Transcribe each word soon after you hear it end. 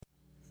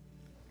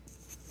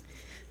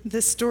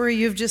The story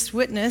you've just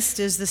witnessed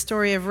is the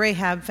story of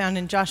Rahab found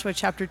in Joshua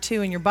chapter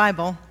 2 in your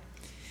Bible.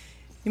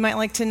 You might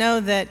like to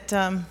know that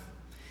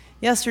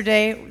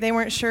yesterday they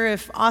weren't sure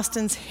if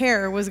Austin's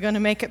hair was going to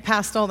make it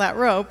past all that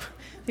rope.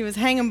 He was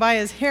hanging by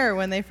his hair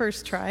when they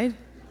first tried.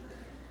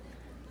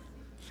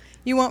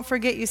 You won't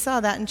forget you saw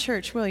that in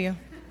church, will you?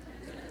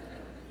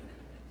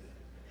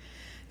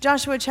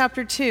 Joshua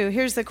chapter 2,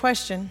 here's the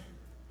question.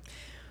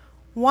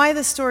 Why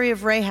the story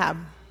of Rahab?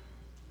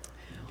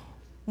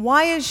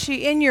 Why is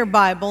she in your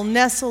Bible,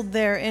 nestled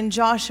there in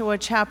Joshua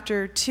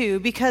chapter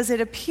 2? Because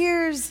it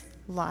appears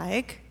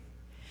like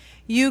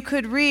you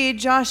could read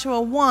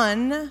Joshua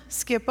 1,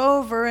 skip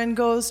over, and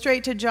go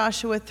straight to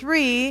Joshua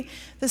 3.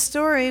 The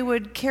story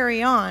would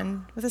carry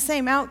on with the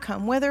same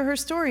outcome, whether her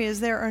story is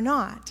there or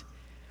not.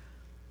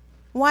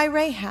 Why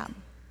Rahab?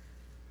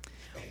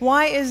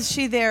 Why is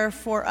she there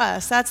for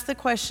us? That's the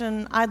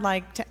question I'd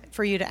like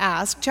for you to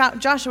ask.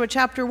 Joshua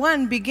chapter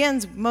 1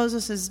 begins,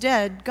 Moses is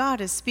dead, God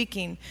is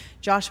speaking.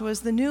 Joshua is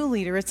the new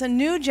leader. It's a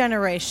new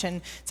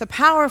generation. It's a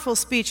powerful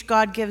speech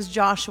God gives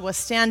Joshua.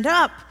 Stand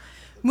up,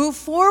 move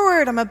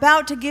forward. I'm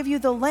about to give you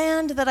the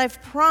land that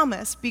I've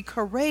promised. Be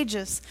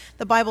courageous.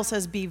 The Bible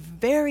says be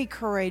very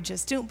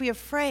courageous. Don't be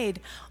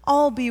afraid.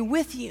 I'll be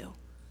with you.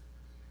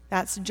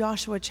 That's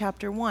Joshua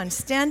chapter 1.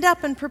 Stand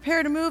up and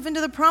prepare to move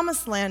into the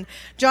promised land.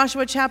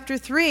 Joshua chapter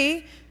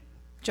 3,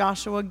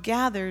 Joshua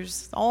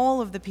gathers all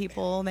of the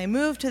people. They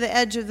move to the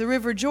edge of the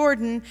river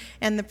Jordan,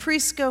 and the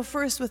priests go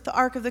first with the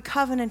Ark of the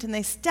Covenant, and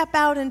they step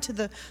out into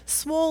the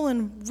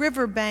swollen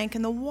riverbank,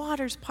 and the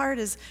waters part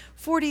as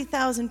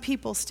 40,000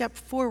 people step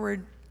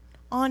forward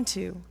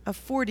onto a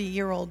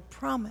 40-year-old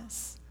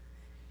promise.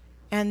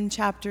 And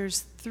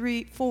chapters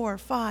 3, 4,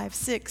 5,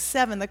 6,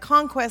 7, the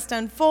conquest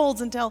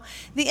unfolds until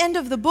the end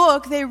of the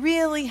book. They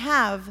really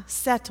have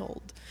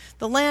settled.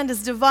 The land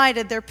is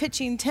divided. They're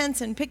pitching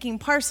tents and picking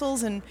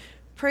parcels and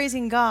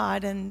praising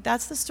God. And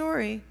that's the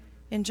story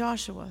in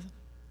Joshua.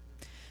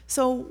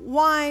 So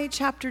why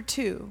chapter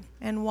 2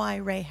 and why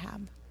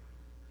Rahab?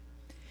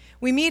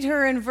 We meet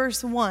her in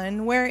verse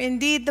 1, where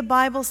indeed the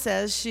Bible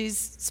says she's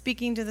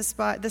speaking to the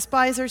spies. The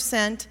spies are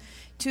sent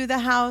to the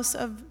house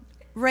of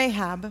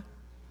Rahab,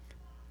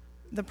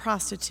 the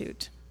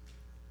prostitute.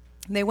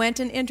 They went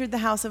and entered the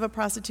house of a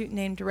prostitute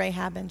named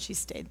Rahab,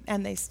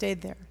 and they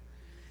stayed there.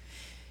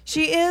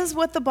 She is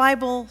what the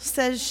Bible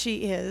says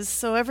she is,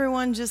 so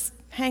everyone just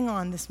hang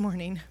on this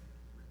morning.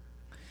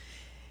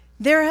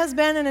 There has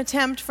been an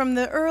attempt from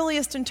the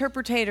earliest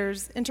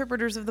interpreters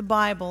of the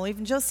Bible,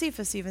 even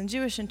Josephus, even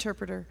Jewish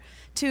interpreter,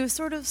 to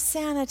sort of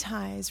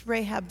sanitize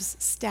Rahab's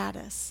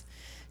status.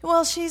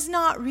 Well, she's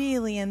not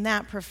really in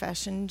that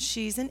profession.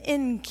 She's an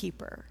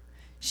innkeeper.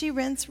 She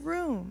rents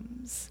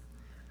rooms.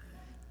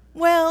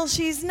 Well,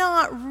 she's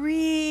not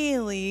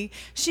really.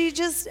 She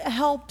just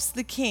helps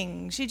the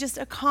king. She just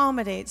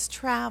accommodates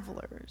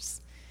travelers.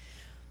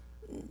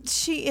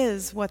 She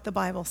is what the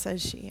Bible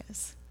says she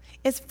is.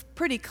 It's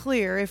pretty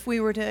clear if we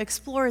were to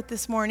explore it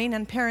this morning,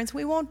 and parents,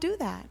 we won't do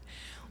that.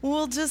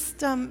 We'll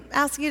just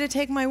ask you to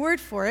take my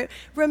word for it.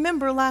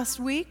 Remember last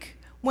week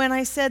when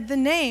I said the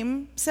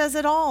name says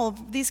it all.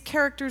 These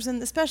characters,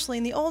 and especially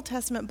in the Old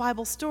Testament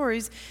Bible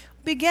stories,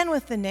 begin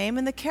with the name,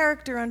 and the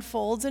character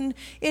unfolds, and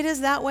it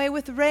is that way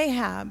with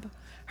Rahab.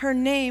 Her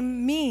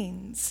name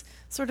means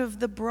sort of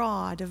the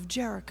broad of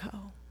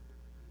Jericho.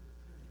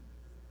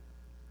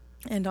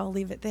 And I'll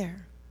leave it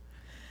there.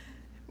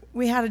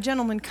 We had a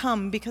gentleman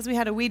come because we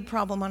had a weed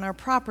problem on our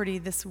property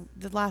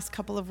the last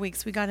couple of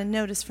weeks. We got a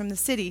notice from the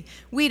city,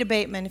 weed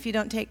abatement. If you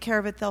don't take care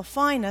of it, they'll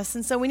fine us.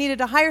 And so we needed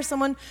to hire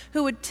someone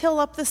who would till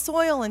up the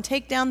soil and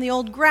take down the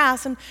old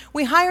grass. And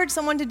we hired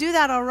someone to do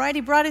that, all right.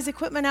 He brought his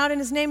equipment out,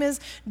 and his name is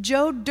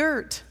Joe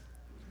Dirt.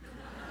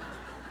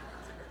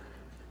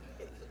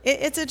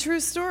 It's a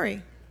true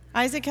story.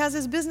 Isaac has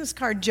his business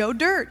card, Joe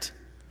Dirt.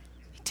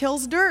 He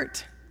tills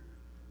dirt.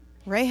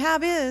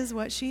 Rahab is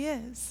what she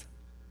is.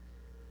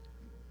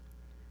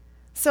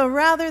 So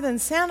rather than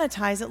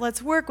sanitize it,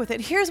 let's work with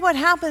it. Here's what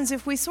happens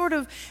if we sort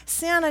of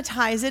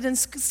sanitize it and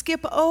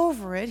skip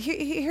over it.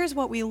 Here's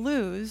what we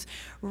lose.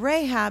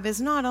 Rahab is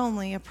not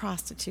only a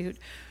prostitute.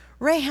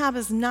 Rahab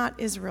is not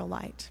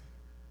Israelite.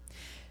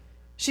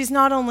 She's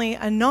not only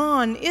a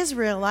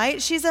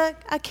non-Israelite, she's a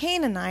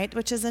Canaanite,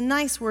 which is a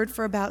nice word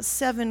for about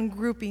 7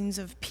 groupings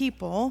of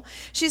people.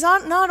 She's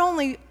not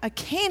only a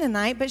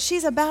Canaanite, but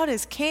she's about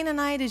as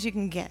Canaanite as you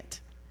can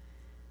get.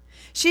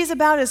 She's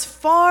about as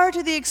far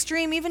to the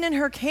extreme, even in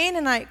her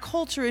Canaanite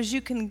culture, as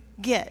you can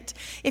get.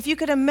 If you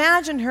could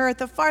imagine her at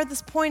the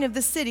farthest point of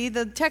the city,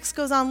 the text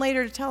goes on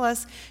later to tell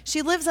us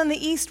she lives on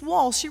the east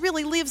wall. She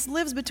really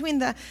lives between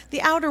the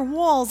outer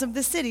walls of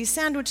the city,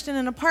 sandwiched in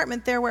an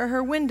apartment there where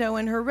her window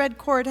and her red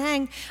cord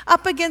hang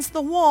up against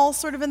the wall,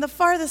 sort of in the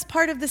farthest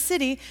part of the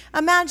city.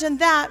 Imagine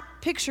that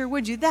picture,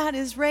 would you? That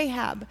is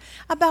Rahab,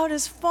 about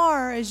as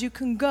far as you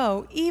can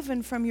go,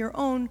 even from your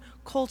own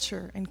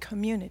culture and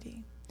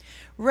community.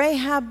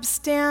 Rahab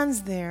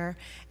stands there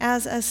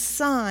as a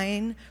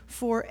sign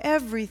for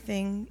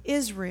everything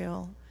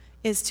Israel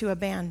is to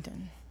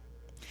abandon.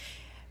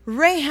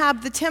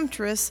 Rahab the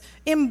temptress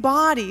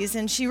embodies,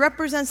 and she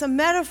represents a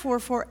metaphor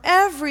for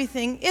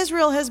everything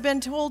Israel has been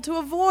told to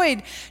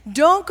avoid.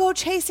 Don't go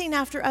chasing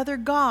after other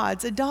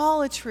gods,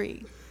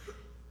 idolatry.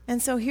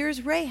 And so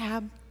here's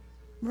Rahab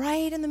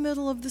right in the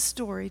middle of the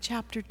story,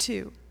 chapter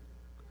 2.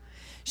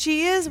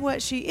 She is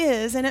what she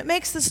is, and it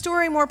makes the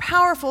story more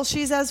powerful.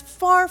 She's as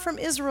far from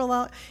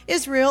Israel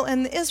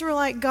and the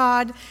Israelite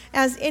God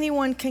as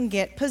anyone can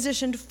get,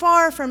 positioned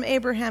far from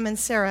Abraham and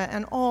Sarah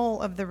and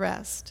all of the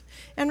rest.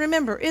 And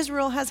remember,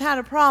 Israel has had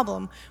a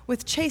problem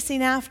with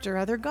chasing after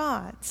other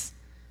gods.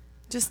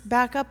 Just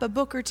back up a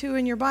book or two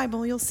in your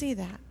Bible, you'll see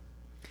that.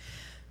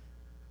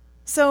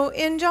 So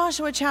in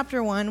Joshua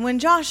chapter 1, when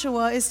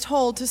Joshua is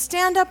told to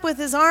stand up with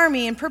his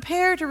army and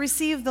prepare to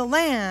receive the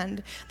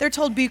land, they're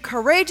told, be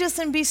courageous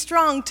and be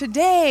strong.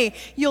 Today,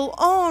 you'll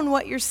own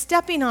what you're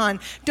stepping on.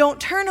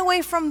 Don't turn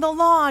away from the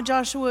law,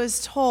 Joshua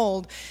is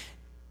told.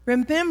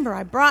 Remember,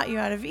 I brought you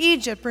out of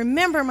Egypt.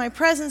 Remember, my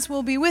presence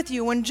will be with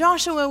you. When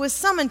Joshua was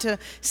summoned to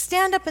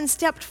stand up and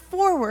stepped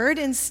forward,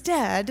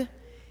 instead,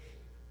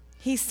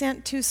 he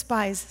sent 2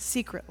 spies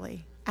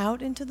secretly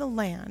out into the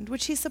land,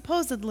 which he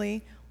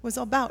supposedly was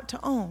about to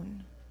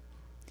own.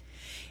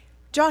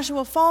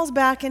 Joshua falls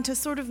back into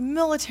sort of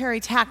military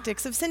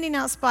tactics of sending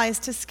out spies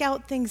to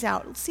scout things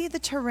out, see the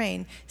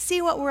terrain,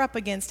 see what we're up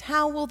against,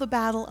 how will the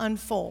battle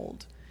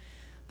unfold.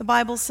 The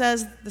Bible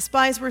says the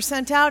spies were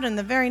sent out, and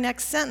the very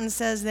next sentence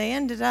says they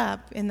ended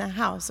up in the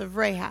house of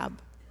Rahab.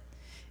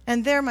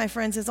 And there, my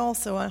friends, is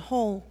also a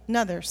whole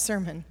nother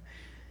sermon.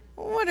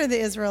 What are the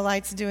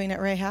Israelites doing at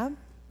Rahab?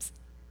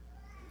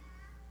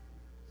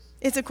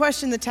 It's a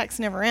question the text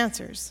never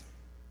answers.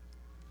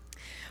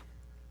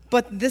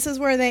 But this is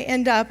where they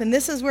end up, and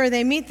this is where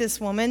they meet this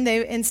woman.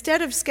 They,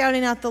 instead of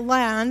scouting out the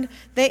land,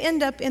 they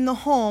end up in the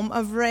home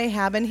of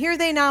Rahab. And here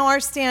they now are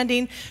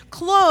standing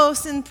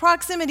close in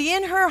proximity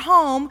in her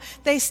home.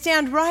 They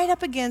stand right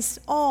up against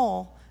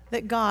all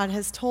that God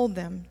has told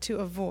them to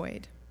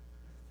avoid.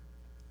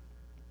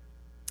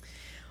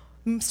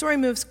 The story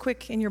moves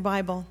quick in your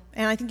Bible,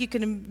 and I think you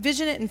can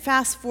envision it in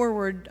fast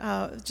forward,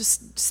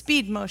 just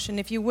speed motion,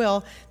 if you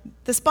will.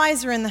 The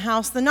spies are in the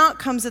house. The knock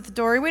comes at the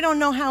door. We don't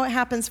know how it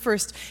happens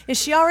first. Is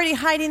she already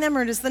hiding them,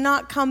 or does the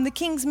knock come? The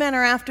king's men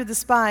are after the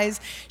spies.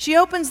 She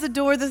opens the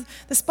door. The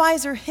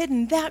spies are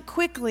hidden that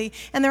quickly,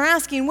 and they're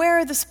asking, where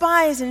are the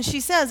spies? And she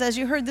says, as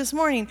you heard this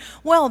morning,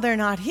 well, they're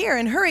not here.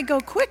 And hurry,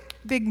 go quick,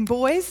 big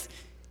boys.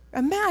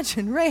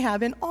 Imagine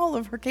Rahab in all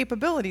of her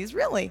capabilities,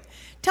 really,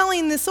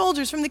 telling the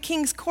soldiers from the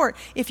king's court,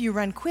 if you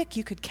run quick,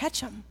 you could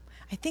catch them.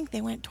 I think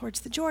they went towards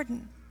the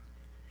Jordan.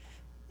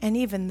 And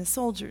even the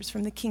soldiers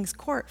from the king's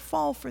court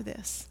fall for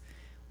this.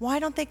 Why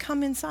don't they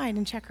come inside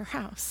and check her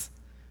house?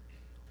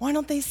 Why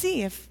don't they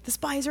see if the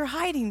spies are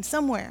hiding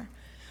somewhere?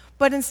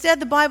 But instead,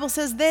 the Bible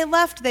says they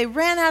left, they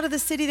ran out of the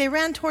city, they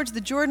ran towards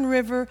the Jordan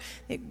River.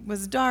 It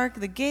was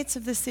dark, the gates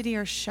of the city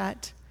are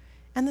shut,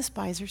 and the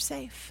spies are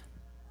safe.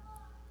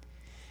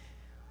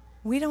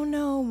 We don't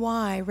know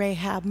why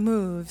Rahab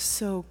moves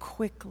so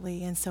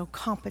quickly and so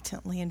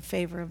competently in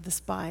favor of the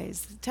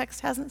spies. The text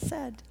hasn't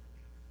said.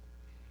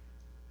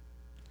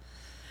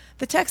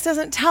 The text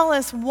doesn't tell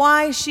us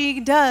why she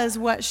does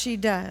what she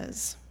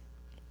does.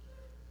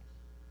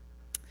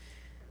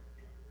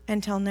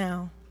 Until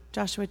now,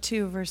 Joshua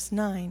 2, verse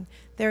 9,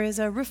 there is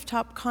a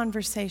rooftop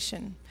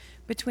conversation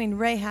between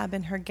Rahab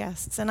and her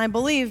guests, and I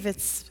believe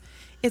it's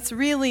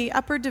really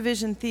upper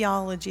division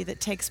theology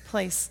that takes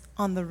place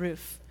on the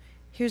roof.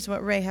 Here's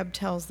what Rahab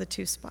tells the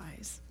 2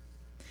 spies.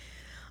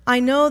 I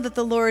know that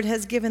the Lord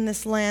has given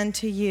this land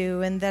to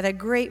you, and that a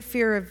great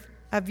fear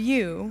of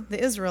you,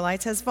 the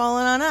Israelites, has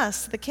fallen on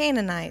us, the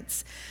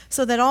Canaanites,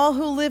 so that all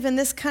who live in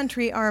this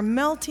country are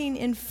melting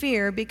in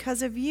fear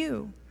because of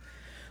you.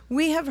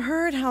 We have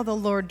heard how the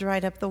Lord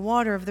dried up the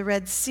water of the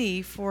Red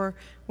Sea for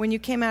when you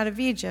came out of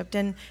Egypt,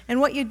 and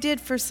what you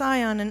did for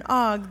Sihon and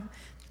Og,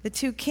 the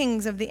 2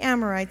 kings of the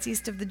Amorites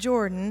east of the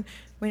Jordan,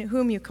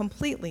 whom you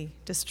completely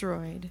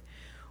destroyed.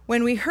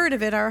 When we heard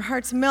of it, our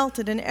hearts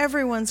melted, and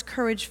everyone's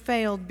courage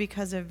failed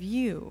because of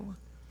you.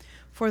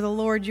 For the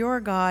Lord your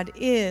God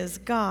is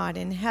God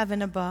in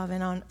heaven above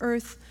and on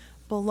earth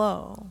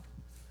below.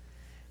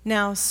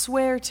 Now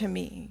swear to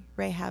me,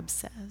 Rahab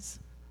says.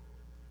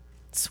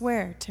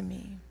 Swear to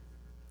me.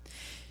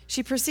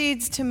 She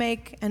proceeds to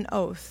make an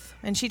oath,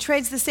 and she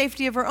trades the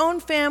safety of her own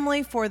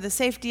family for the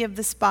safety of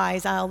the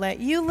spies. I'll let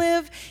you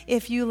live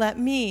if you let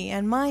me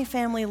and my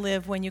family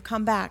live when you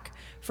come back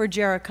for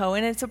Jericho.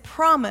 And it's a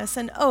promise,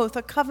 an oath,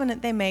 a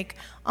covenant they make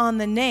on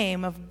the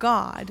name of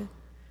God,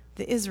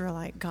 the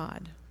Israelite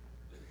God.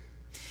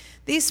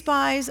 These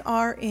spies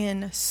are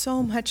in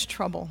so much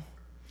trouble.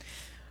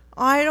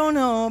 I don't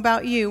know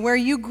about you, where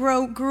you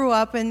grew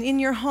up and in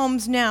your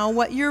homes now,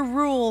 what your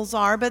rules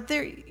are, but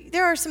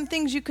there are some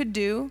things you could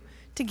do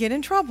to get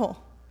in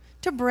trouble,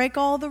 to break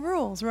all the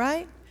rules,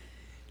 right?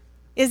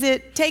 Is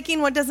it taking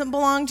what doesn't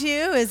belong to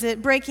you? Is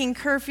it breaking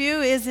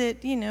curfew? Is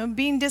it,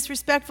 being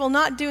disrespectful,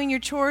 not doing your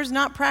chores,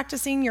 not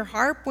practicing your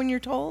harp when you're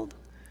told?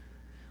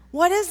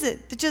 What is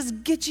it that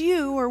just gets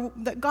you or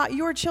that got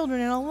your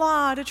children in a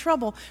lot of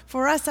trouble?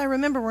 For us, I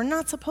remember we're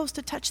not supposed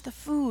to touch the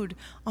food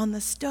on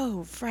the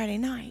stove Friday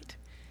night.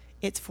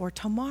 It's for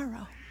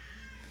tomorrow.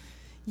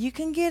 You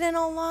can get in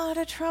a lot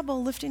of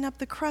trouble lifting up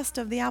the crust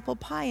of the apple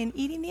pie and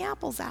eating the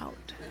apples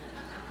out.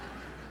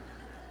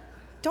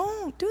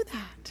 Don't do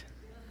that.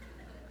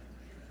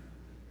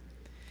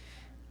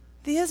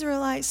 The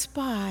Israelite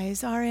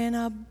spies are in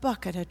a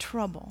bucket of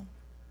trouble.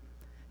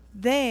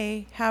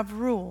 They have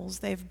rules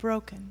they've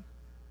broken.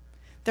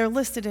 They're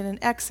listed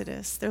in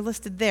Exodus. They're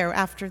listed there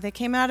after they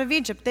came out of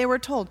Egypt. They were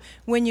told,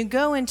 when you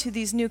go into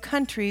these new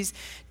countries,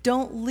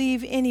 don't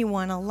leave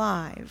anyone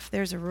alive.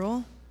 There's a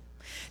rule.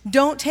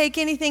 Don't take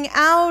anything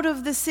out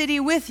of the city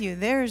with you.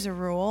 There's a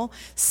rule.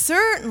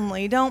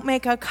 Certainly don't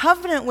make a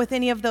covenant with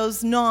any of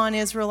those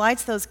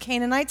non-Israelites, those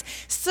Canaanites.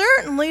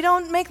 Certainly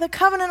don't make the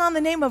covenant on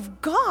the name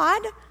of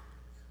God.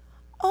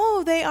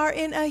 Oh, they are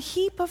in a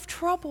heap of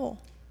trouble.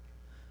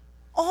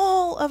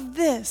 All of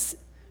this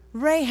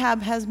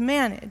Rahab has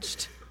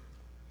managed.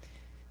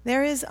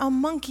 There is a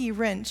monkey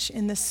wrench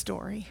in this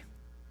story.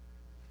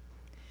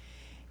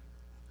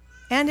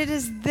 And it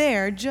is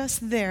there,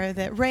 just there,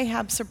 that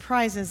Rahab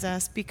surprises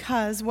us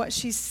because what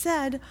she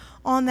said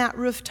on that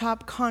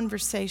rooftop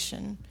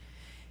conversation,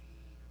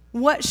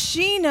 what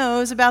she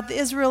knows about the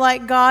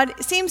Israelite God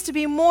seems to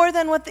be more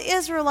than what the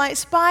Israelite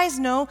spies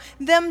know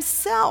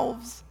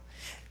themselves.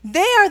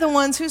 They are the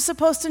ones who's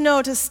supposed to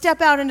know to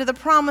step out into the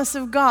promise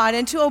of God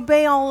and to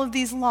obey all of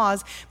these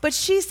laws. But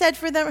she said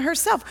for them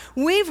herself,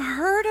 we've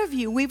heard of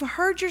you. We've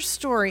heard your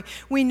story.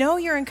 We know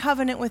you're in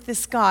covenant with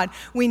this God.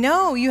 We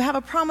know you have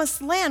a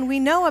promised land. We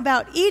know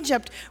about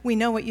Egypt. We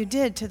know what you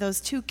did to those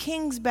 2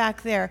 kings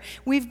back there.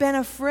 We've been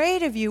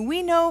afraid of you.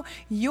 We know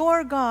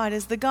your God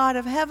is the God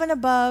of heaven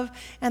above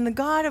and the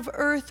God of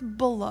earth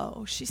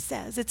below, she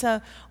says. It's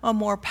a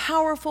more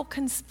powerful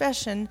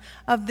confession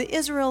of the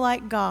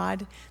Israelite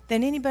God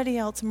than anybody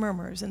else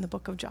murmurs in the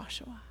book of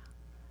Joshua.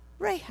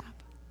 Rahab.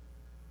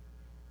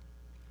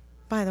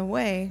 By the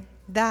way,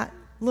 that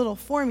little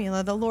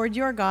formula, the Lord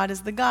your God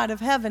is the God of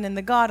heaven and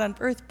the God on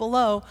earth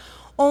below,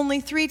 only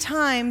 3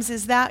 times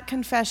is that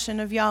confession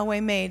of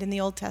Yahweh made in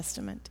the Old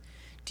Testament.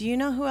 Do you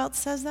know who else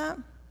says that?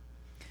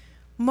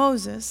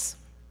 Moses,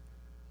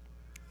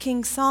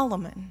 King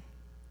Solomon,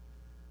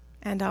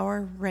 and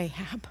our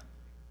Rahab.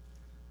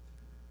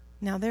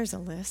 Now there's a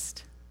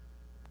list.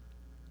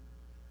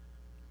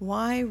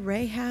 Why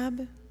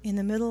Rahab in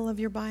the middle of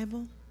your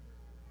Bible?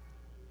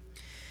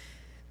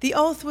 The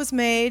oath was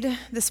made.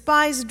 The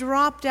spies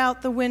dropped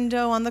out the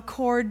window on the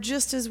cord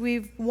just as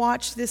we've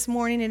watched this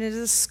morning. It is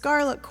a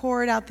scarlet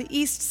cord out the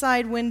east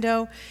side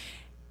window.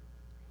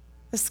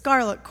 The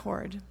scarlet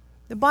cord.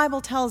 The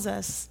Bible tells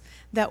us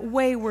that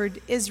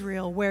wayward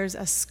Israel wears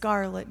a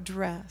scarlet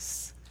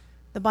dress.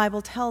 The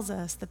Bible tells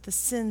us that the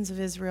sins of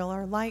Israel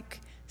are like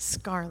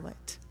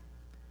scarlet.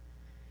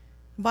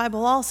 The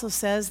Bible also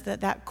says that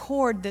that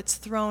cord that's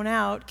thrown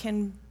out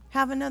can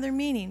have another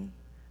meaning,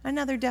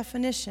 another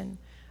definition.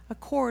 A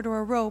cord or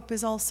a rope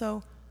is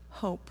also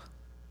hope.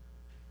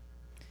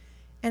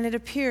 And it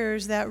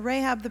appears that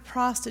Rahab the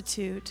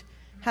prostitute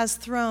has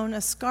thrown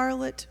a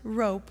scarlet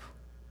rope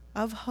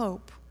of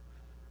hope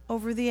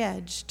over the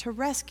edge to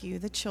rescue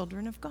the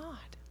children of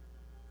God.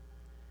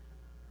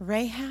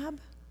 Rahab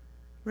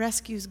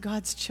rescues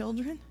God's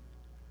children?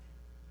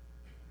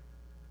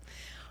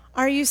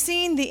 Are you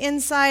seeing the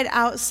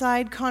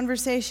inside-outside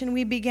conversation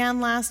we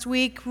began last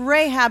week?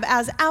 Rahab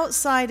as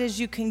outside as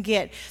you can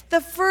get,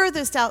 the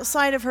furthest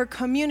outside of her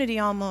community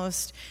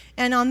almost.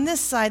 And on this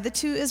side, the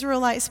 2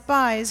 Israelite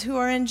spies who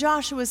are in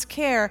Joshua's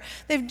care,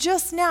 they've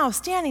just now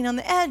standing on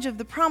the edge of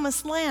the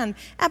promised land,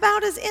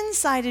 about as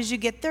inside as you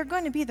get. They're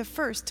going to be the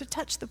first to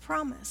touch the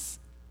promise.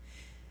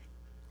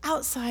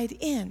 Outside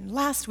in.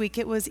 Last week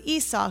it was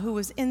Esau who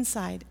was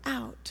inside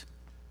out.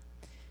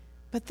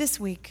 But this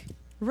week,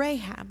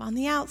 Rahab on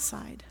the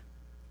outside.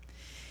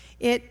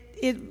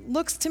 It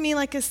looks to me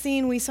like a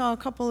scene we saw a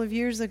couple of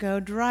years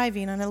ago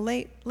driving on a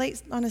late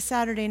on a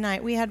Saturday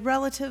night. We had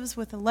relatives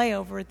with a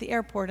layover at the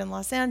airport in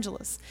Los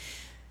Angeles.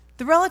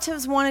 The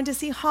relatives wanted to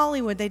see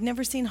Hollywood. They'd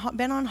never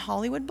been on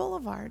Hollywood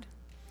Boulevard.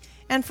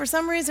 And for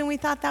some reason we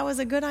thought that was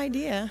a good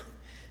idea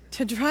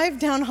to drive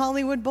down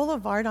Hollywood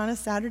Boulevard on a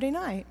Saturday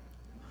night.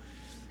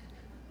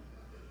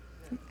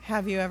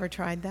 Have you ever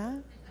tried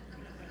that?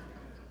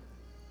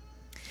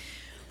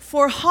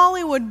 For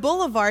Hollywood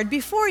Boulevard,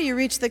 before you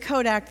reach the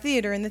Kodak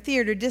Theater and the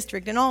theater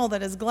district and all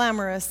that is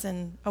glamorous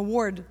and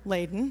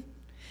award-laden,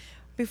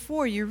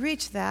 before you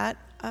reach that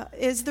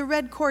is the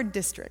Red Cord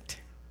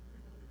District.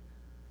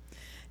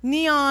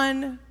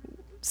 Neon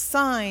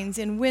signs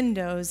in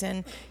windows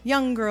and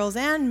young girls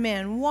and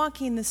men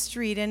walking the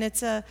street, and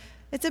it's a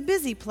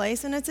busy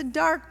place and it's a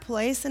dark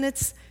place and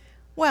it's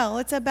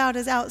about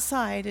as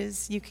outside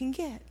as you can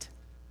get.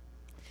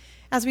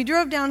 As we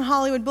drove down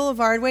Hollywood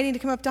Boulevard, waiting to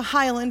come up to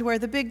Highland, where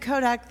the big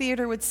Kodak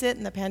Theater would sit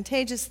and the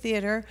Pantages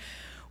Theater,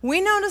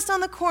 we noticed on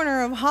the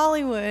corner of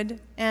Hollywood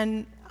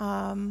and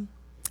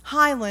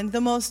Highland,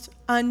 the most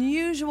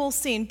unusual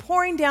scene,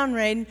 pouring down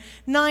rain,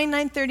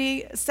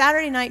 9:30,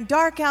 Saturday night,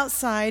 dark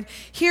outside.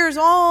 Here's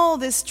all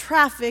this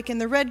traffic in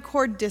the Red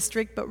Cord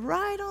district, but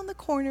right on the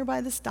corner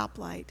by the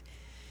stoplight,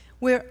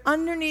 where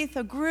underneath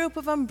a group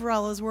of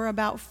umbrellas were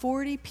about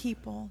 40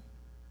 people.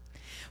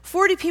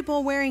 40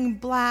 people wearing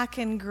black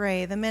and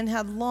gray. The men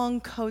had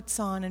long coats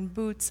on and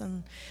boots,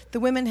 and the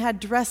women had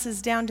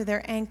dresses down to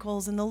their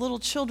ankles, and the little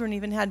children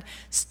even had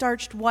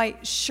starched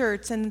white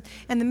shirts, and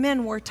the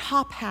men wore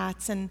top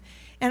hats, and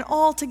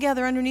all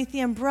together underneath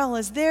the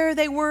umbrellas, there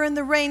they were in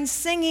the rain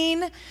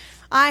singing,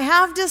 "I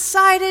have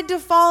decided to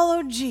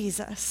follow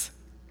Jesus."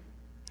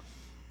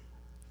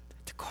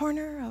 At the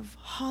corner of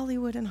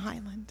Hollywood and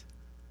Highland.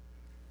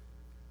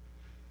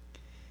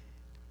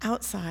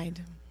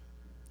 Outside,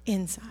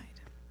 inside.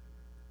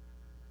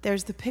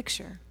 There's the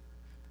picture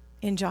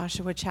in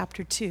Joshua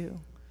chapter 2.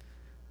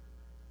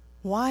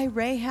 Why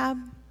Rahab?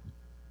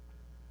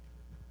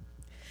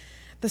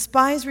 The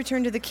spies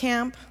return to the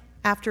camp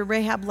after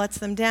Rahab lets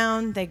them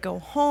down. They go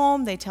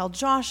home. They tell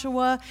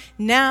Joshua.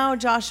 Now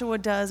Joshua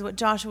does what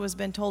Joshua's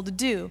been told to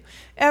do.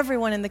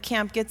 Everyone in the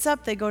camp gets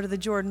up. They go to the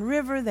Jordan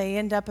River. They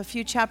end up a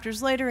few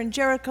chapters later in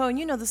Jericho. And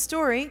you know the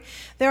story.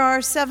 There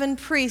are 7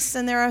 priests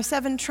and there are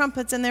 7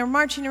 trumpets, and they're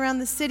marching around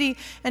the city.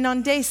 And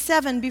on day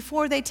 7,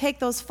 before they take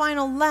those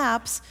final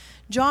laps,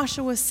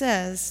 Joshua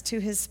says to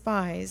his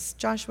spies,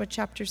 Joshua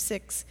chapter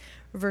 6,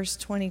 verse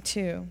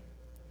 22.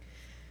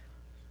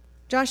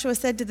 Joshua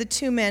said to the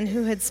 2 men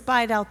who had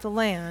spied out the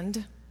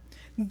land,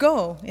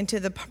 "Go into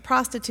the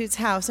prostitute's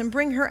house and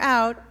bring her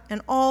out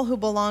and all who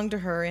belong to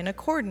her in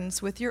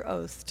accordance with your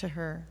oath to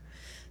her."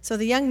 So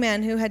the young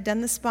men who had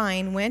done the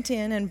spying went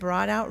in and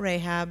brought out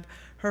Rahab,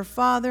 her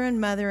father and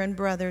mother and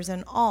brothers,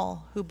 and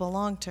all who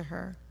belonged to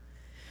her.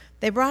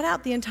 They brought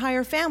out the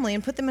entire family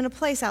and put them in a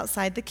place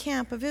outside the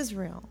camp of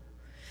Israel.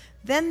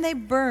 Then they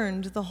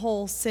burned the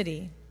whole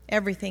city,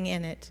 everything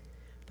in it.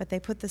 But they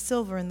put the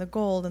silver and the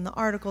gold and the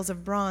articles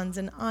of bronze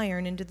and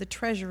iron into the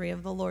treasury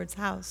of the Lord's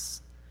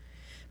house.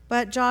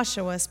 But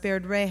Joshua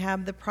spared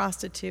Rahab the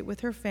prostitute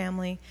with her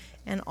family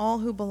and all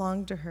who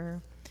belonged to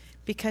her,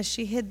 because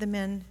she hid the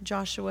men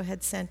Joshua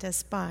had sent as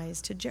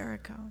spies to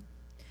Jericho.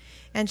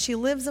 And she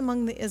lives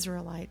among the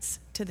Israelites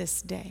to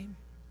this day.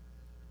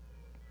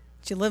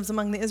 She lives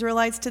among the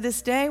Israelites to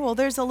this day? Well,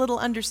 there's a little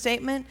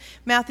understatement.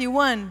 Matthew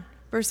 1.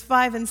 Verse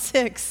 5 and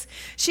 6.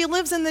 She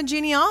lives in the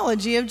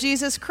genealogy of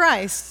Jesus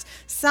Christ.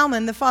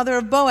 Salmon, the father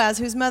of Boaz,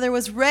 whose mother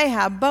was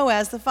Rahab.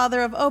 Boaz, the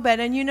father of Obed.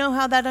 And you know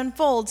how that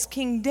unfolds.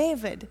 King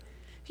David.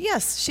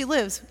 Yes, she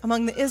lives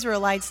among the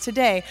Israelites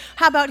today.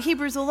 How about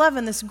Hebrews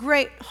 11, this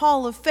great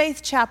hall of faith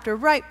chapter,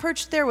 right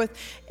perched there with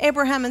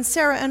Abraham and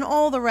Sarah and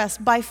all the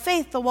rest. By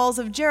faith, the walls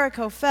of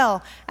Jericho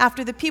fell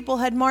after the people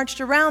had marched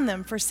around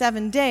them for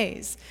 7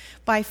 days.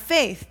 By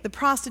faith, the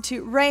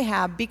prostitute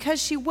Rahab,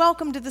 because she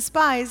welcomed the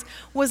spies,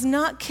 was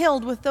not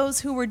killed with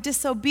those who were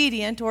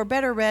disobedient, or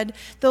better read,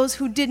 those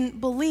who didn't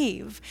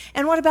believe.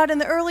 And what about in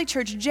the early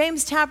church,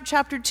 James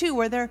chapter 2,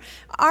 where they're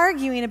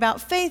arguing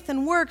about faith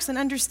and works and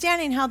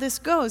understanding how this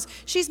goes?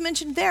 She's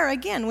mentioned there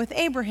again with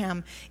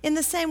Abraham. In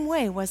the same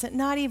way, was it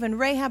not even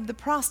Rahab the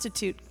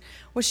prostitute?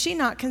 Was she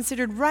not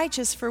considered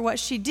righteous for what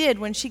she did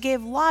when she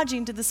gave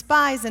lodging to the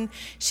spies and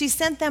she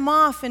sent them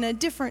off in a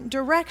different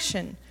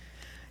direction?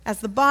 As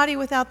the body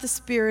without the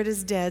spirit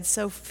is dead,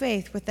 so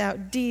faith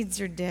without deeds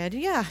are dead.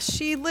 Yeah,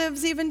 she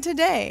lives even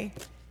today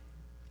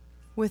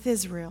with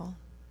Israel.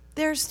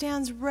 There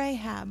stands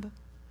Rahab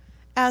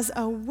as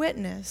a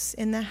witness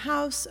in the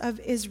house of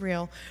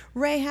Israel.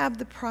 Rahab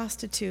the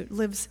prostitute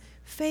lives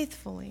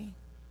faithfully.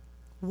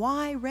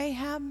 Why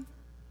Rahab?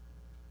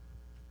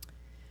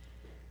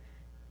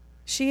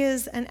 She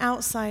is an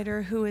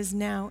outsider who is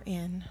now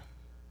in.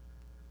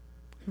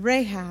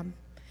 Rahab,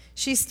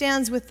 she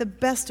stands with the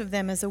best of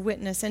them as a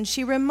witness, and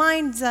she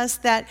reminds us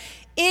that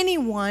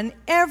anyone,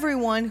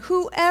 everyone,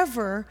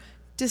 whoever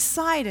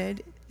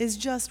decided is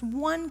just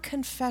one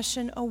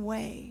confession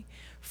away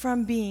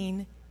from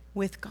being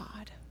with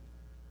God.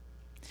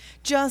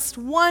 Just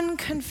one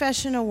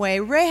confession away.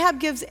 Rahab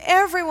gives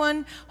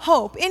everyone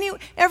hope.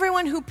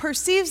 Everyone who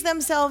perceives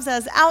themselves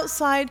as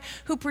outside,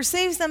 who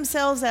perceives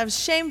themselves as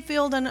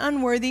shame-filled and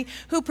unworthy,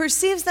 who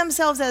perceives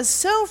themselves as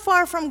so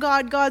far from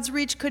God, God's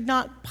reach could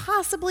not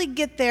possibly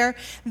get there.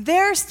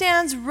 There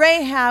stands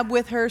Rahab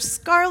with her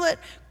scarlet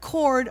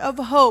cord of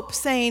hope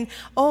saying,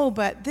 "Oh,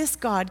 but this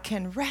God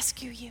can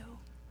rescue you."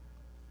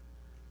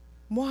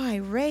 Why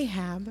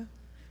Rahab?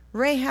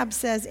 Rahab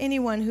says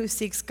anyone who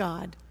seeks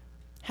God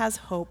has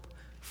hope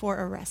for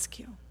a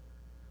rescue.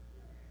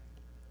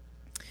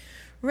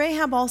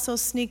 Rahab also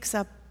sneaks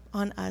up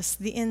on us,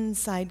 the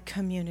inside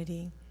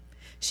community.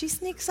 She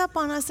sneaks up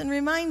on us and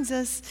reminds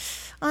us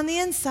on the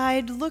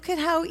inside, look at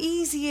how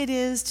easy it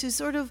is to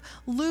sort of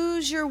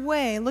lose your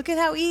way. Look at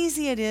how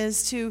easy it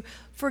is to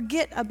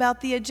forget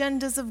about the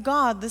agendas of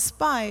God, the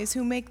spies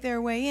who make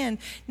their way in.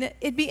 Now,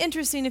 it'd be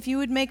interesting if you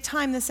would make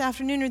time this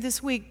afternoon or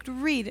this week to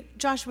read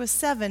Joshua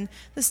 7,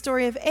 the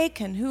story of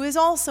Achan, who is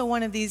also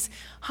one of these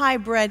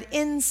high-bred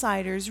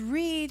insiders.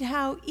 Read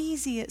how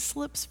easy it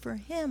slips for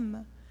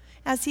him.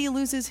 as he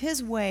loses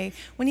his way,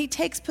 when he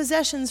takes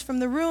possessions from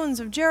the ruins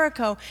of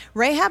Jericho.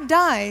 Rahab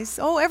dies.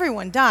 Oh,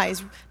 everyone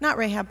dies. Not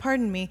Rahab,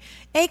 pardon me.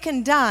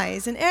 Achan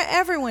dies, and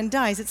everyone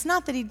dies. It's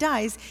not that he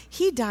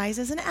dies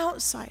as an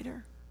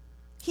outsider.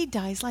 He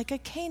dies like a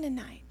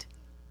Canaanite.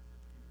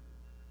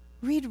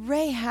 Read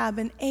Rahab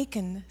and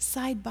Achan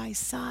side by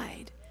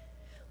side.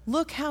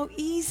 Look how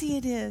easy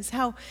it is,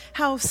 how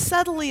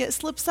subtly it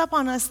slips up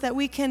on us that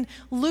we can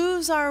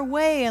lose our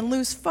way and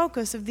lose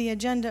focus of the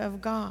agenda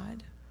of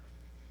God.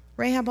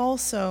 Rahab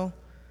also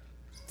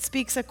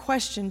speaks a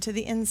question to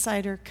the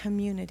insider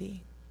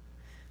community.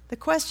 The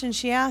question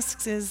she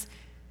asks is,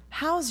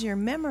 how's your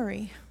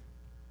memory?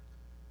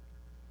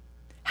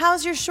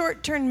 How's your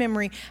short-term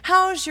memory?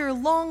 How's your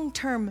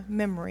long-term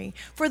memory?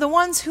 For the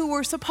ones who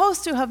were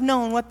supposed to have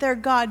known what their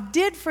God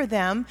did for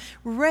them,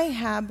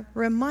 Rahab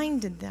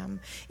reminded them.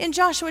 In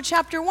Joshua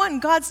chapter 1,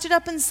 God stood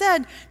up and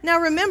said, now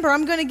remember,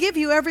 I'm going to give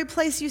you every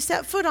place you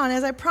set foot on,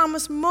 as I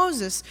promised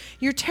Moses.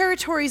 Your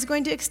territory is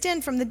going to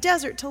extend from the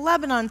desert to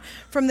Lebanon,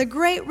 from the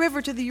great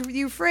river to the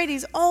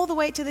Euphrates, all the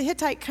way to the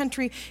Hittite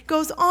country.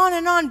 Goes on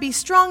and on. Be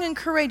strong and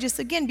courageous.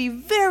 Again, be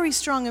very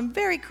strong and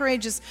very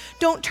courageous.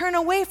 Don't turn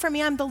away from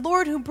me. I'm the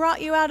Lord who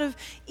brought you out of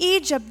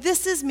Egypt.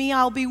 This is me.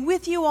 I'll be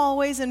with you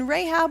always. And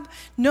Rahab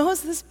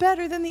knows this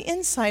better than the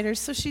insiders,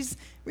 so she's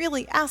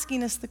really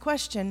asking us the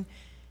question,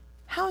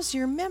 how's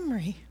your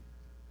memory?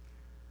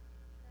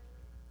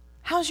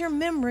 How's your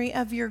memory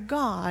of your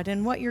God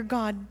and what your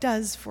God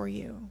does for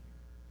you?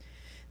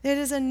 It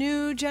is a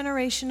new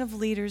generation of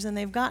leaders, and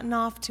they've gotten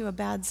off to a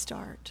bad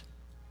start,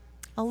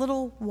 a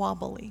little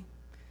wobbly.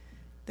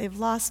 They've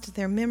lost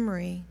their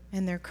memory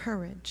and their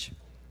courage.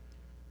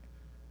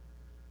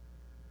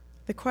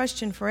 The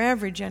question for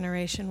every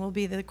generation will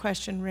be the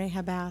question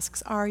Rahab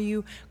asks, are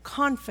you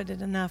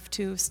confident enough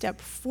to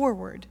step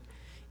forward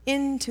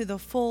into the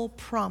full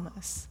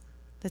promise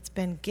that's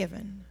been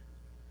given?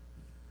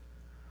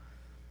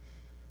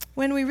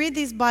 When we read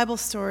these Bible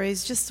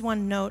stories, just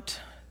one note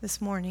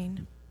this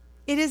morning,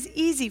 it is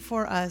easy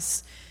for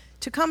us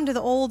to come to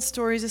the old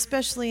stories,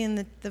 especially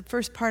in the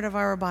first part of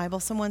our Bible.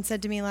 Someone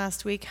said to me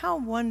last week, how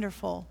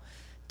wonderful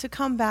to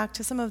come back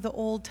to some of the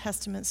Old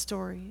Testament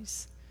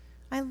stories.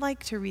 I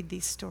like to read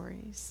these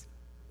stories.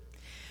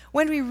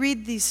 When we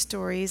read these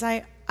stories,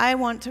 I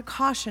want to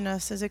caution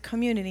us as a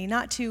community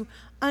not to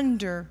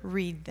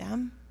underread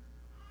them.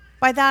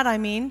 By that I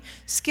mean,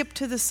 skip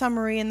to the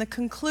summary and the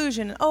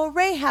conclusion. Oh,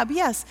 Rahab,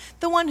 yes,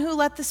 the one who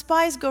let the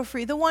spies go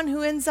free, the one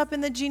who ends up in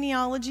the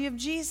genealogy of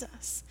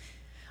Jesus.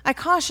 I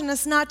caution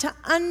us not to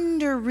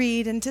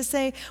underread and to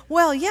say,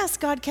 well, yes,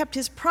 God kept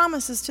his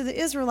promises to the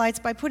Israelites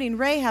by putting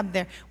Rahab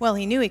there. Well,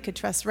 he knew he could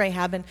trust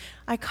Rahab. And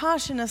I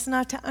caution us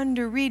not to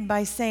underread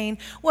by saying,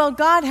 well,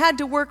 God had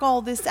to work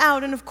all this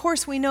out, and of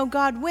course we know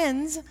God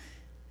wins.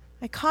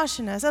 I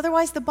caution us.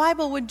 Otherwise, the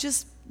Bible would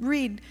just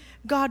read,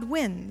 God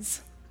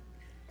wins.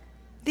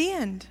 The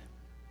end.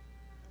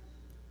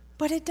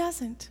 But it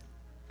doesn't.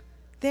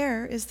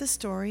 There is the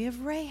story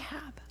of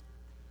Rahab.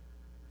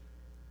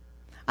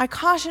 I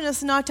caution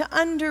us not to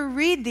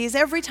underread these.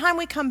 Every time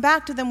we come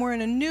back to them, we're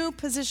in a new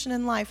position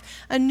in life,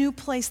 a new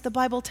place. The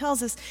Bible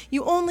tells us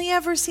you only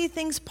ever see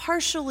things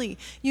partially.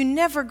 You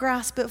never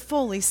grasp it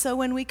fully. So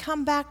when we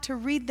come back to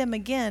read them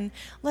again,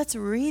 let's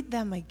read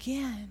them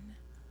again.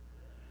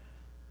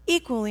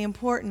 Equally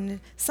important,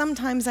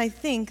 sometimes I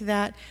think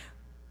that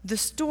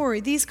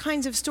these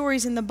kinds of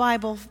stories in the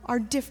Bible are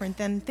different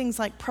than things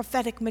like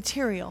prophetic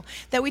material.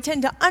 That we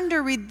tend to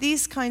underread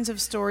these kinds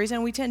of stories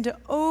and we tend to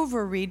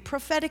overread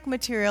prophetic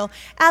material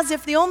as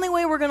if the only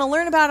way we're going to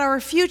learn about our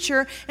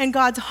future and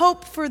God's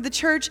hope for the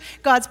church,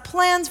 God's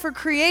plans for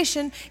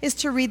creation, is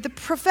to read the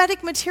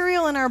prophetic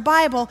material in our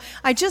Bible.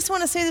 I just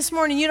want to say this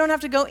morning, you don't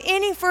have to go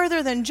any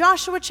further than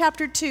Joshua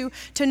chapter 2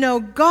 to know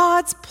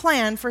God's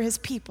plan for his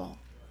people.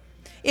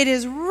 It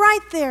is right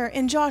there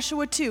in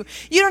Joshua 2.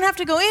 You don't have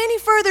to go any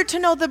further to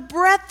know the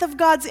breadth of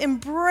God's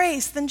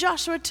embrace than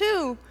Joshua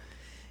 2.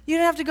 You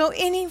don't have to go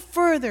any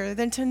further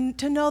than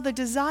to know the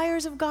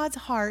desires of God's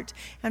heart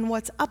and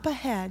what's up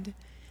ahead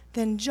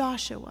than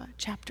Joshua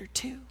chapter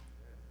 2.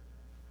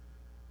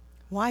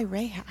 Why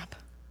Rahab?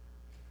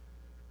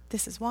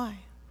 This is why.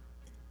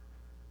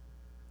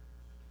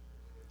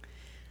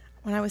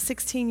 When I was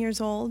 16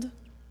 years old, I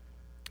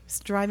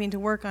was driving to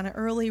work on an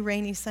early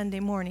rainy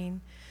Sunday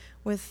morning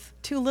with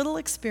too little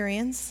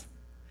experience,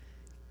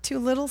 too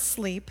little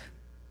sleep,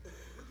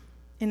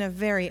 in a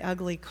very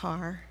ugly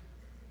car,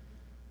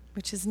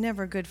 which is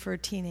never good for a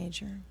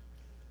teenager.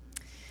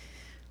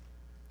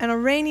 On a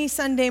rainy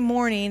Sunday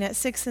morning at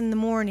 6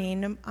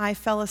 a.m, I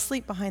fell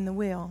asleep behind the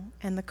wheel,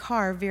 and the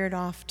car veered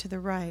off to the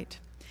right.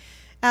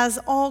 As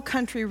all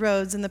country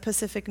roads in the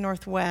Pacific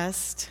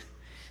Northwest,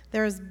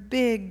 there's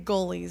big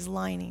gullies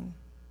lining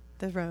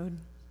the road.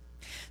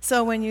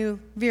 So when you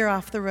veer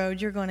off the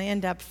road, you're going to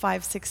end up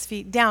 5-6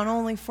 feet down.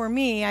 Only for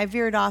me, I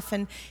veered off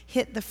and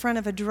hit the front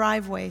of a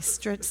driveway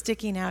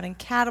sticking out and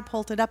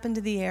catapulted up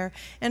into the air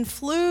and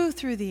flew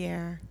through the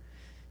air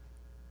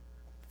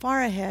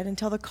far ahead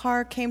until the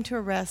car came to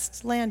a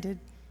rest, landed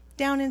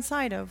down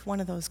inside of one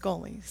of those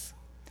gullies.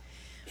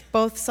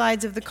 Both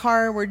sides of the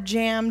car were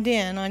jammed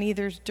in on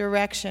either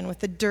direction with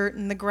the dirt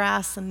and the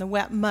grass and the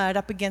wet mud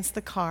up against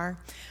the car.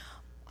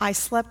 I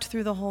slept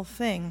through the whole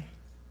thing.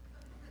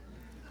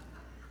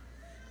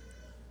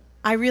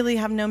 I really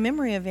have no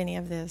memory of any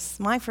of this.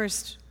 My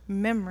first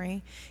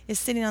memory is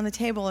sitting on the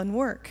table in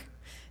work,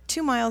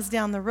 2 miles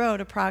down the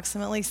road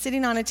approximately,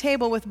 sitting on a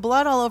table with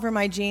blood all over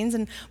my jeans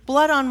and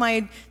blood on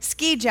my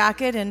ski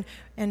jacket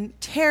and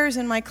tears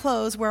in my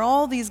clothes where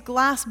all these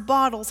glass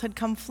bottles had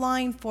come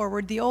flying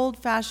forward, the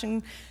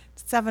old-fashioned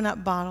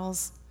 7-Up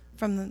bottles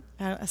from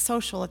a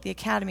social at the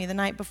academy the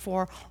night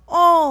before.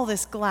 All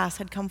this glass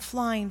had come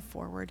flying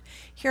forward.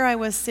 Here I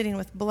was sitting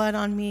with blood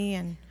on me,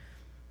 and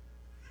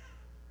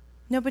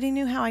nobody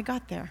knew how I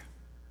got there.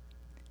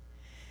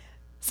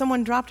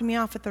 Someone dropped me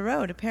off at the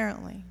road,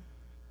 apparently.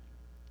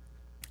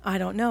 I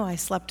don't know. I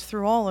slept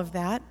through all of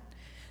that.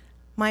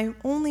 My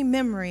only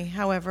memory,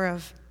 however,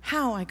 of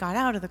how I got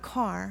out of the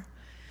car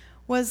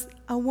was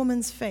a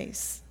woman's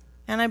face.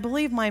 And I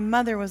believe my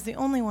mother was the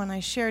only one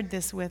I shared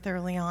this with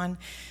early on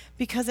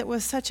because it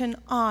was such an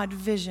odd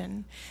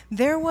vision.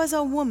 There was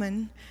a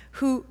woman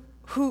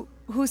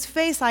whose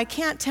face I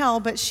can't tell,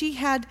 but she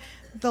had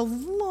the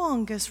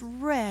longest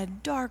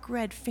dark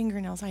red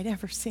fingernails I'd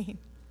ever seen.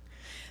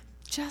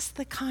 Just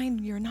the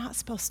kind you're not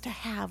supposed to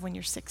have when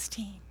you're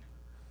 16.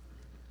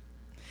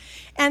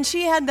 And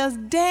she had those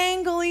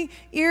dangly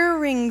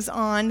earrings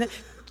on,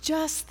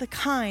 just the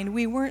kind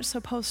we weren't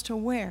supposed to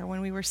wear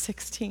when we were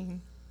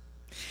 16.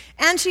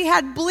 And she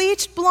had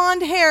bleached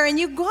blonde hair, and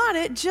you got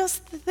it,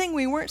 just the thing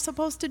we weren't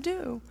supposed to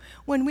do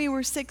when we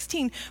were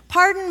 16.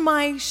 Pardon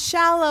my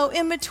shallow,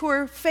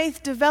 immature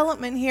faith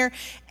development here.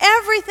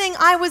 Everything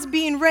I was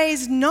being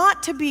raised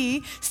not to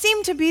be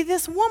seemed to be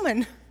this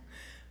woman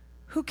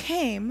who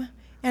came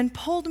and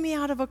pulled me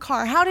out of a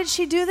car. How did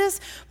she do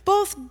this?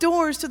 Both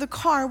doors to the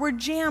car were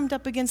jammed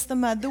up against the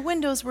mud. The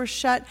windows were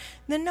shut. And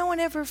then no one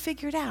ever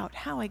figured out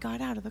how I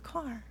got out of the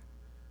car.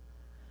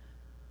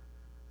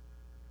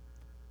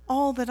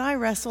 All that I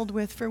wrestled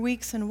with for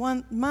weeks and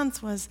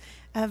months was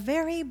a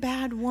very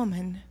bad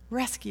woman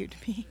rescued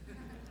me.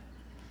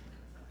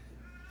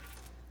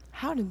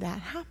 How did that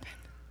happen?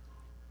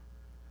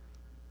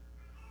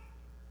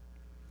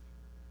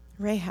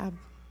 Rahab,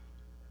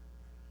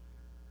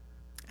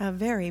 a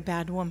very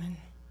bad woman.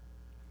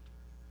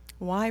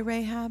 Why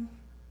Rahab?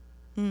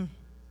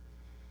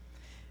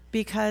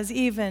 Because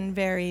even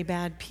very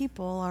bad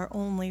people are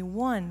only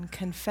one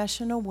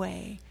confession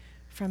away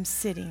from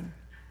sitting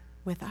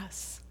with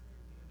us.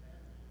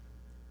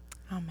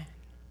 Amen.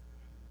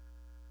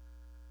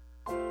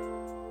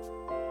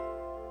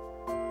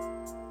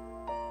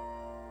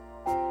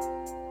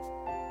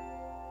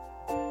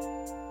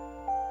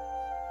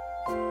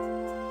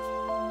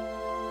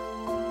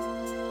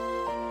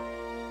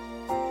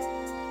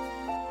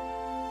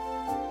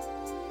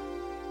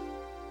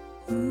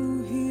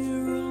 Who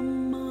here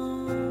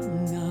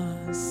among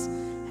us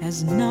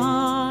has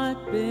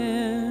not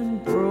been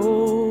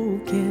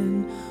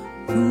broken?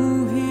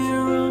 Who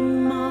here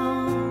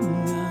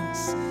among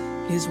us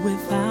is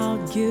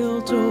without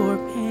guilt or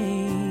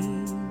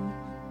pain?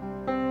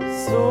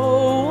 So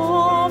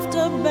oft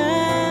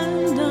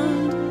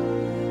abandoned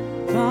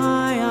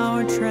by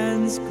our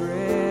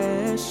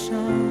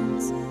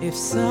transgressions. If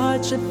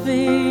such a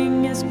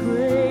thing as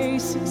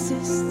grace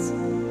exists,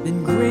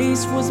 then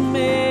grace was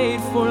made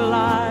for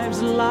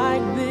lives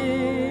like this.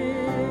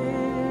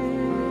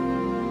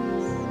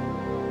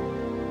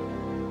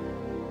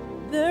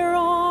 There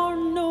are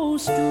no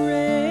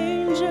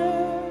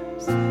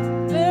strangers,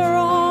 there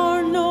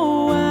are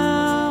no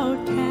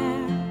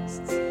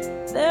outcasts,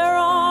 there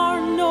are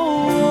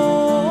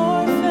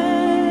no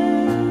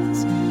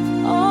orphans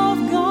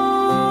of God.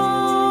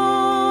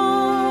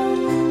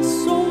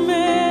 So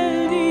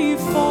many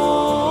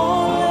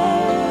fallen,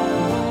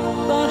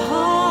 but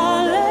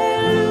hallelujah,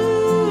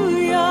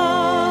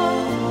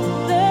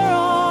 there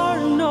are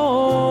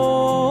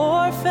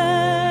no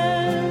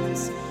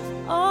orphans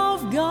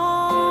of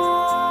God.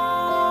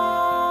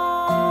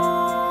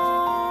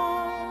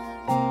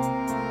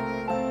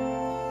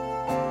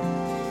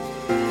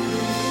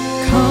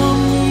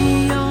 Come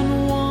ye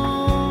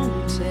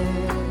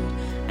unwanted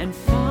and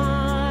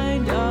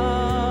find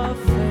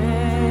affection.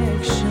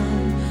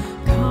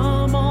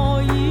 Come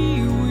all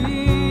ye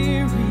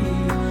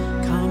weary,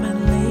 come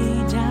and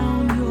lay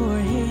down your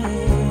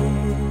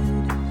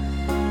head.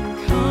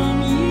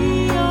 Come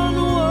ye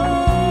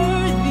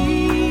unworthy,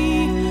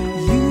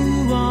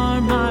 you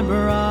are my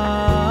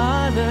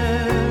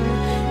brother.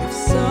 If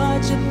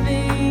such a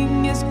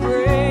thing as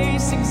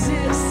grace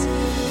exists,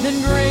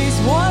 then grace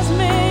was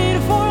made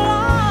for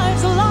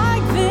lives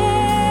like this.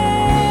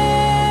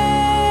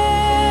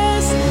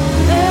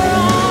 There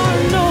are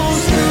no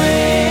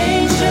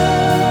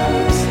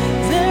strangers,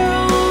 there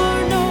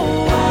are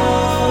no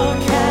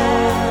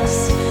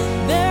outcasts,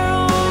 there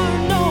are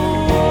no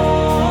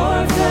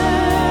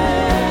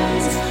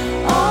orphans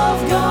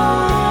of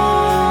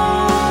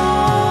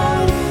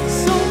God.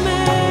 So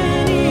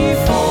many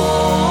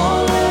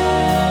fallen,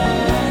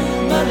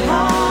 but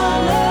hallelujah,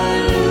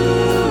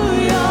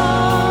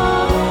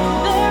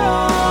 there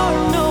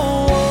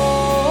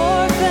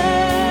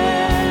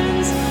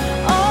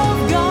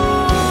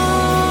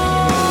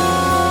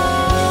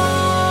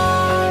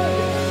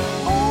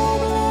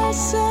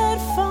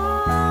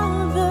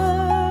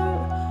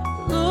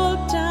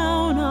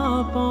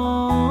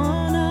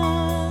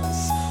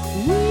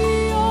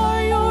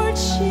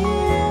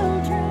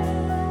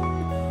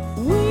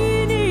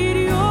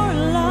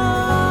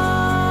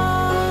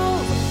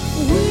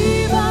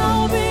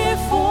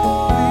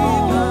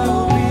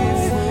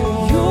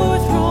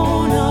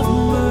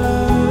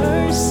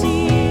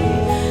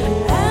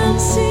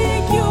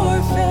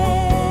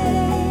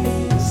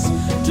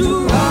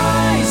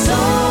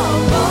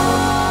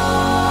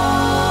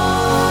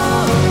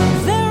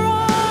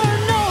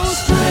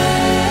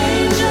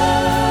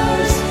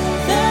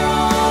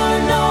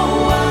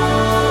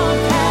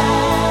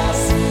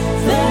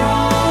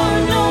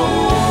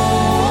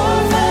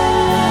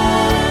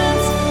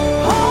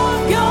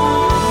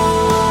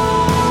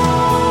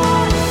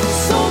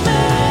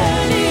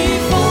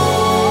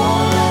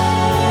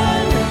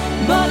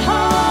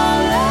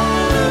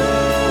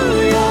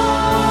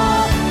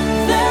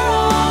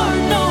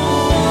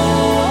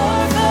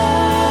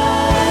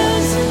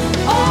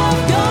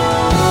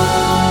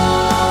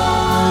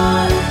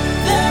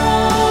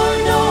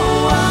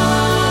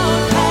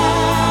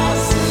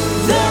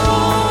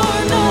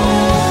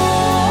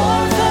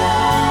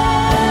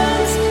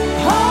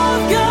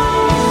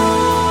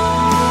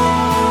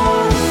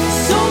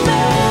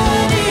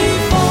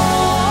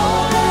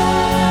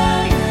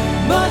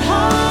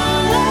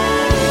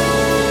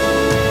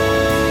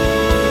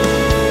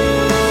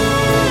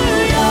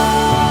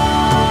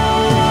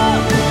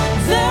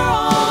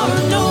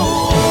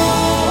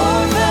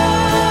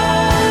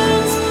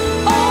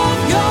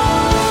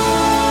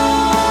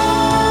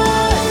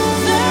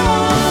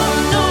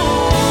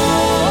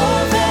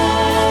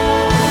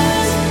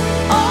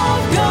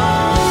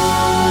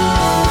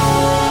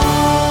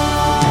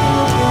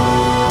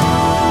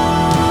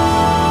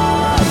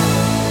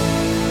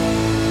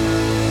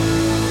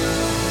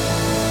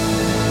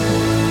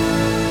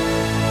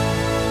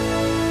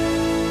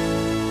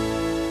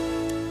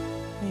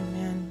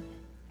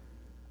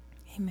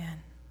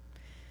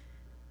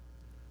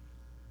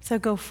So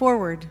go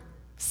forward,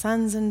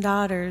 sons and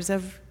daughters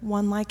of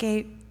one like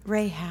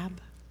Rahab.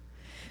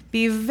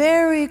 Be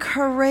very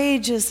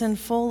courageous and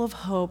full of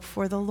hope,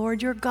 for the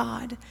Lord your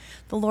God,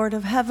 the Lord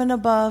of heaven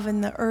above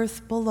and the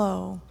earth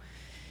below,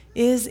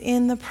 is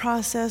in the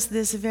process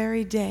this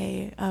very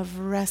day of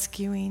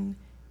rescuing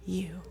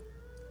you.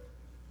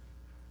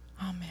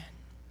 Amen.